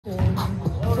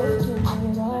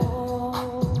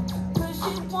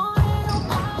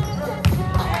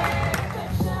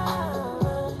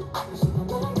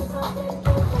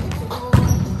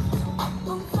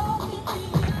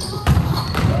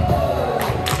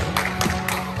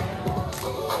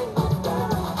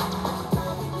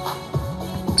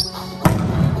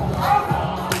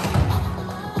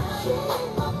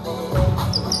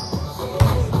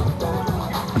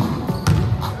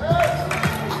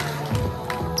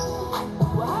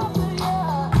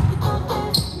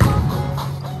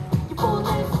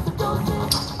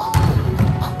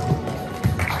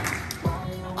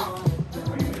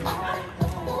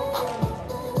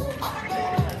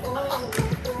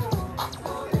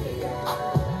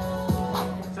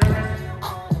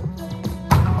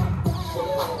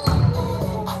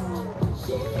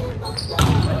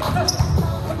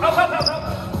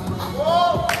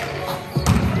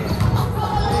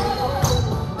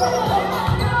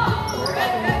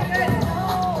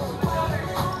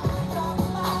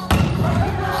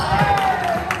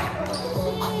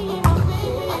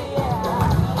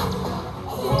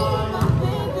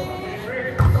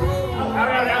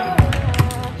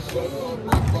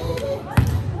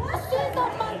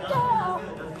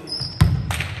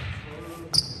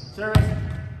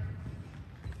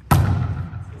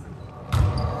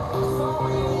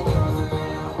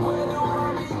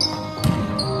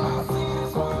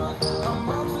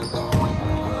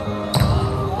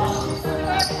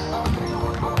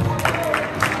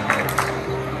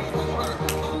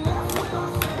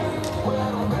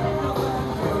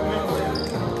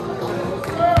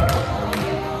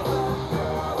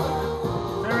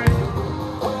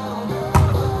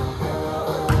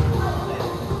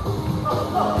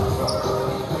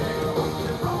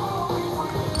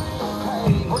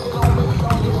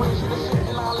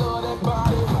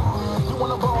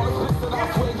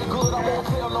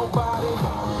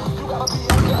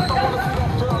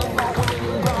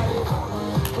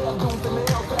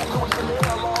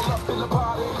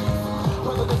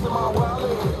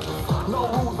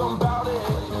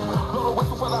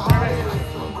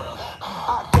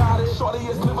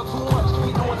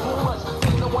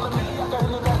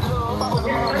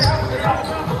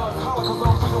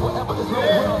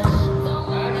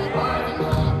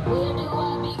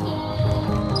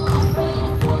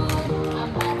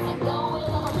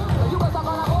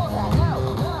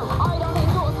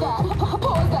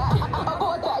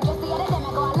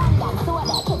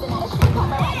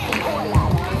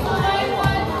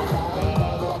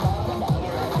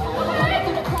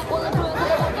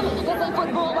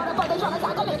Football, what about they tryna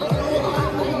tackle me?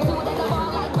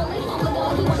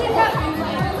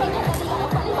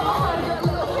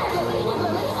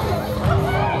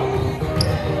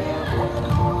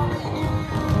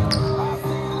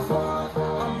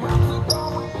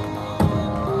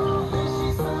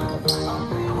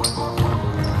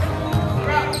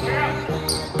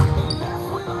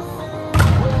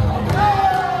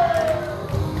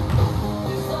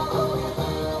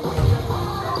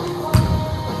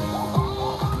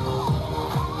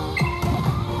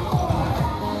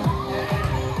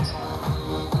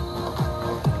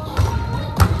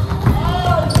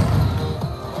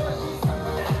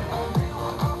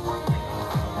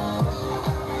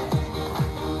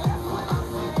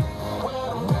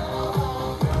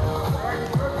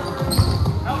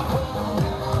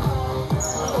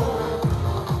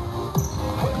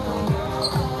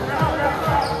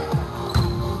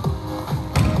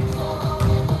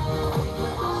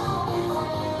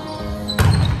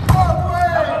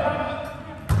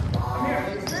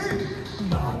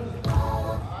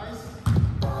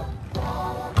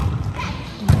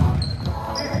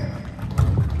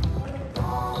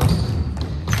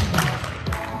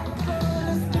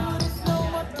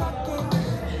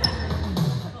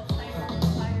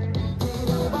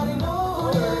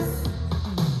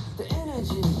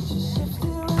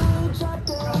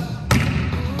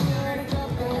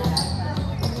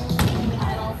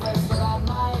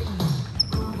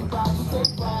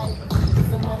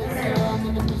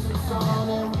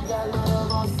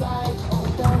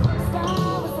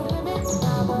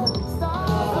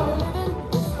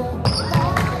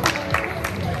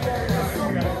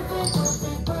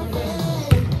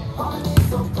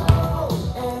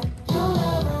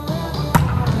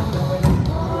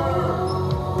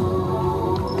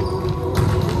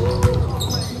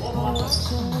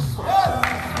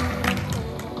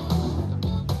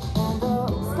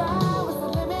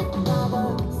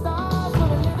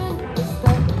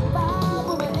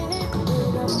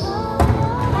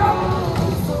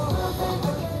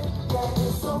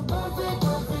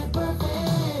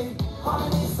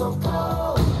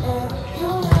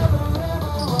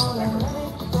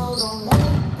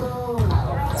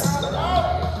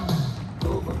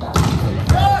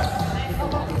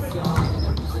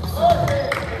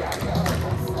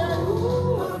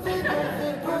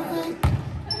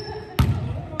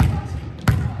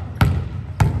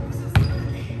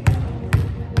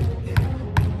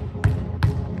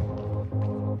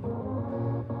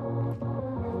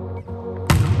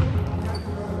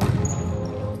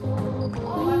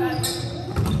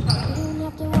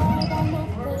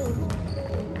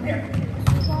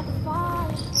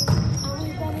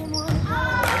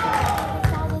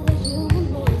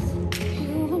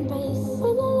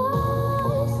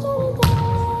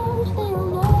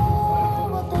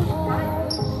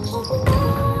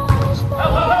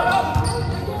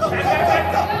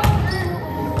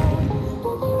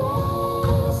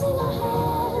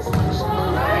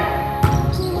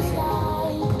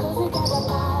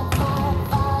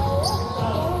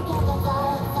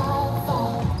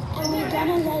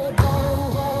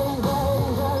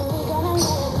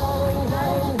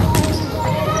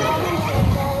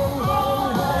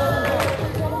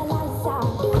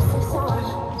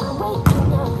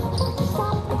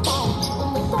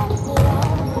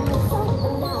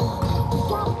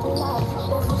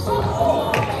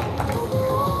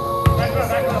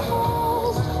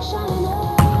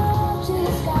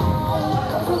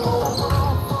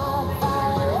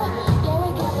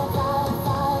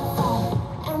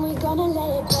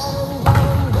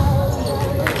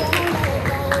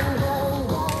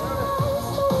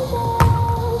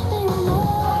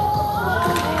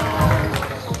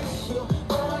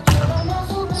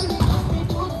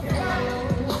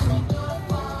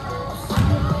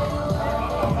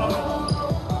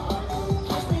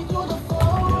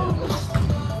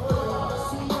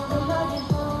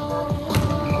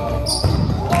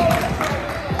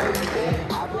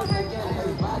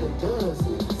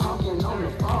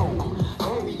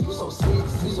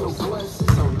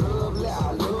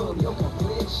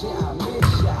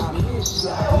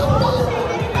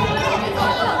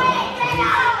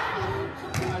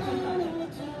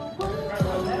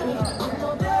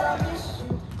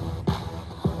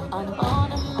 I'm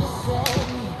on a mission,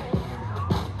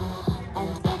 and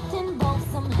it involves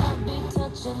some heavy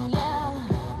touching, yeah.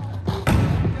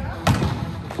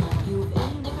 You've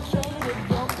indicated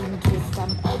your interest,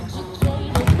 I'm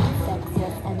educated in sex,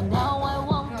 yes, and now I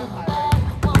want it back,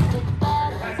 want it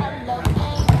back. I love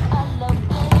game,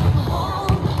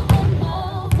 hold me and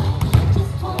love me.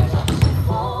 Just wanna touch you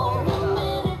for a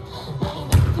minute,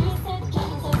 baby. 3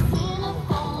 seconds is enough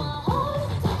for my heart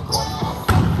to crack.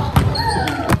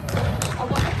 I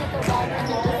wanna take a ride on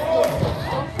your disco stick.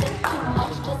 Don't think too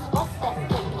much, just bust that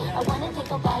kick. I wanna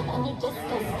take a ride on your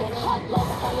disco stick.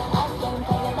 Let's play a love game,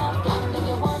 play a love game. Do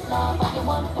you want love or you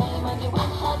want fame? Or you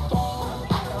win her game?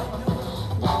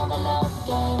 Know the love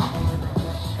game.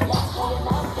 Let's play a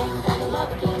love game, play a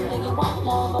love game. Do you want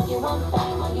love or you want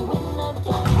fame? Or you win the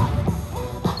game?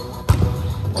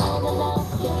 Know the love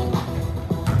game.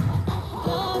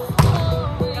 The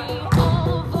story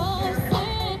of us,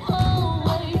 it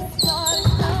always starts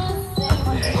the same.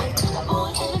 The boy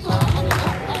and the girl and the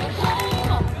cup and the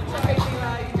game.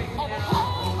 And the game. And the game.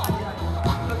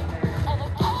 And the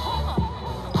game.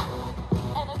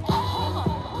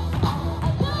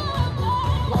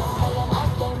 Let's play a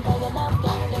love game, play a love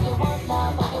game. Do you want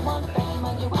love or you want fame?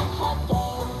 Or you win her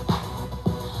game?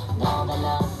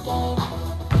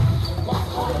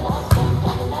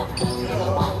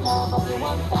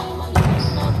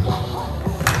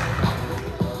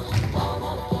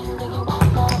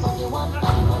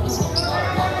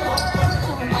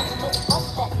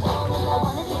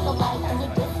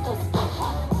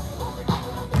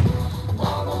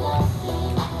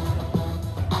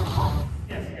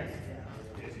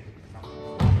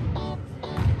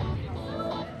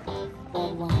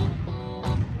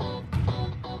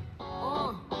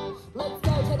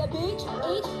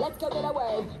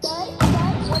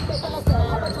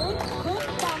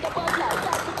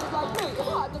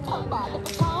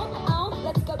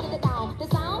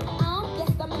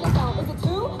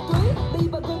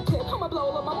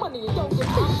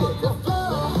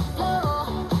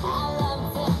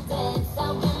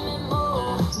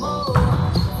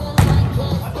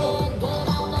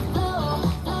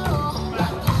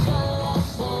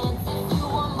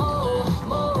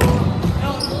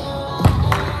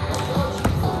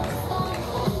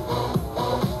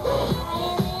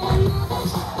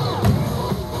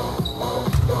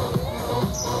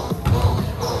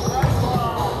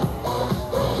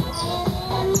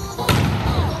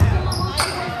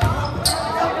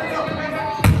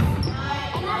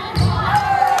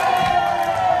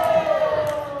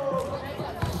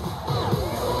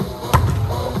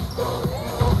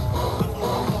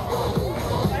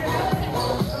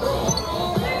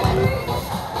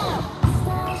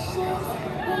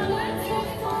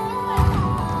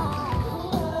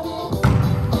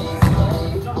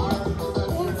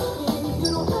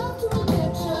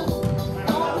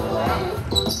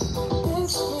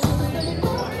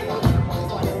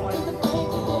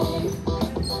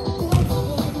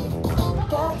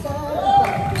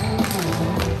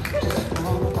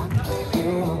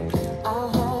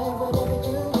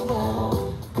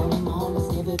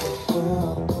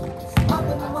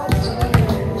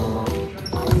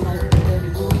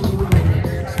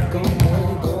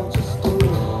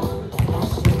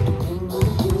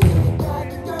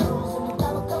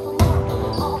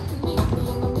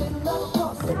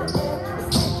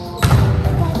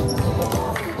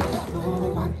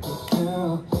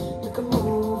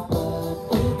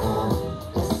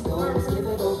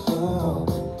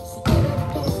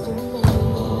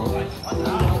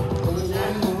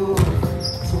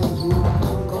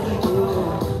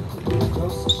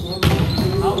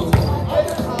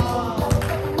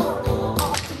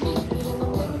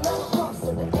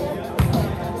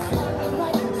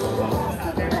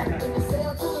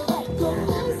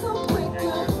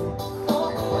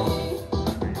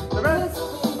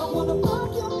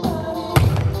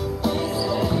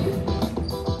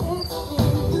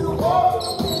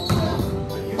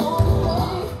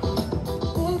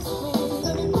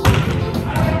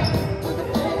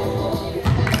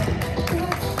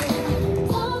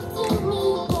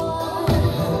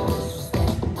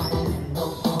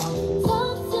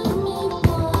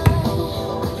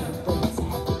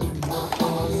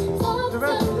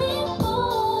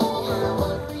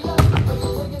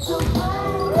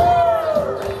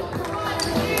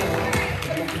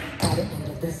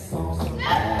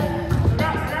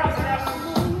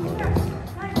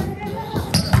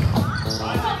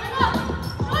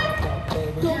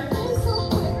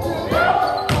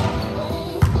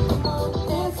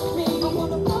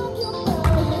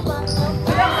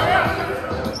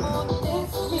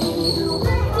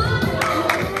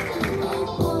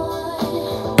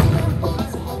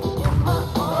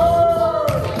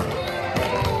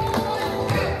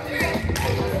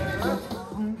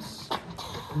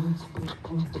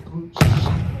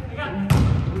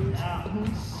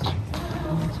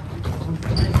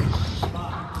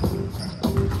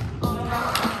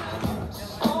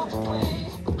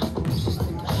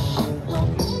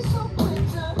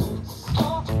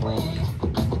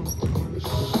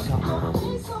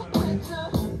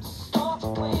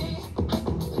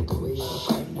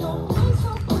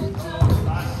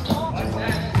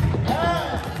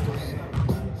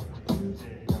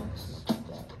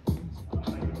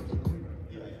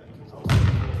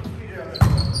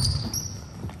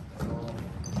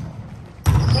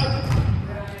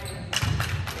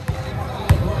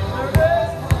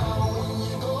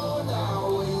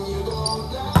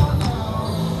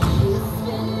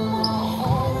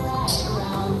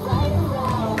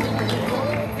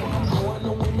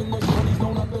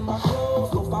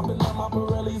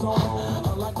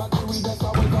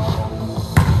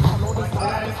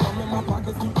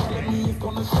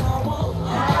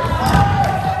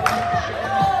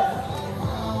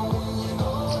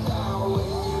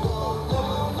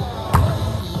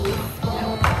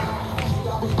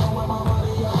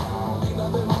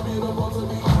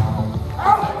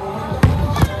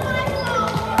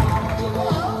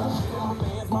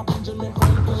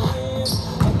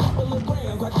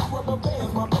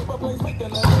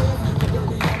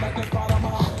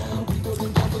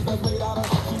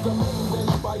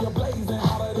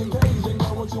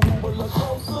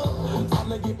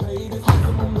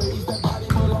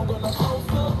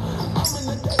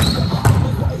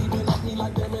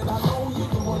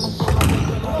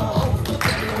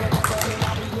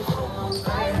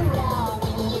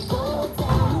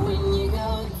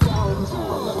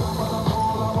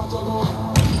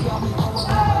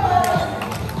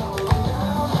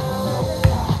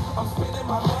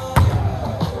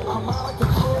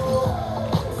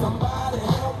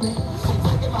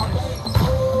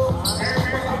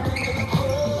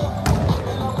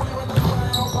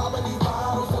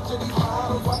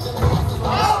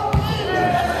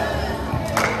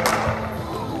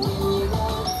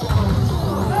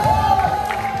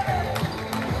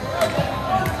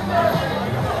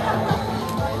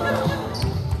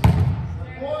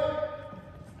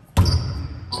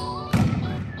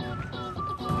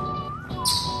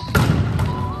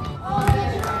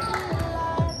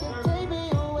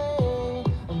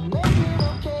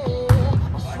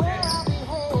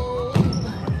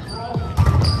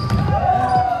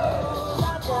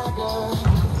 swagger.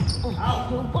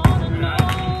 You wanna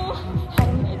know how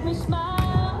to make me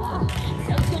smile?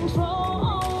 Self-control.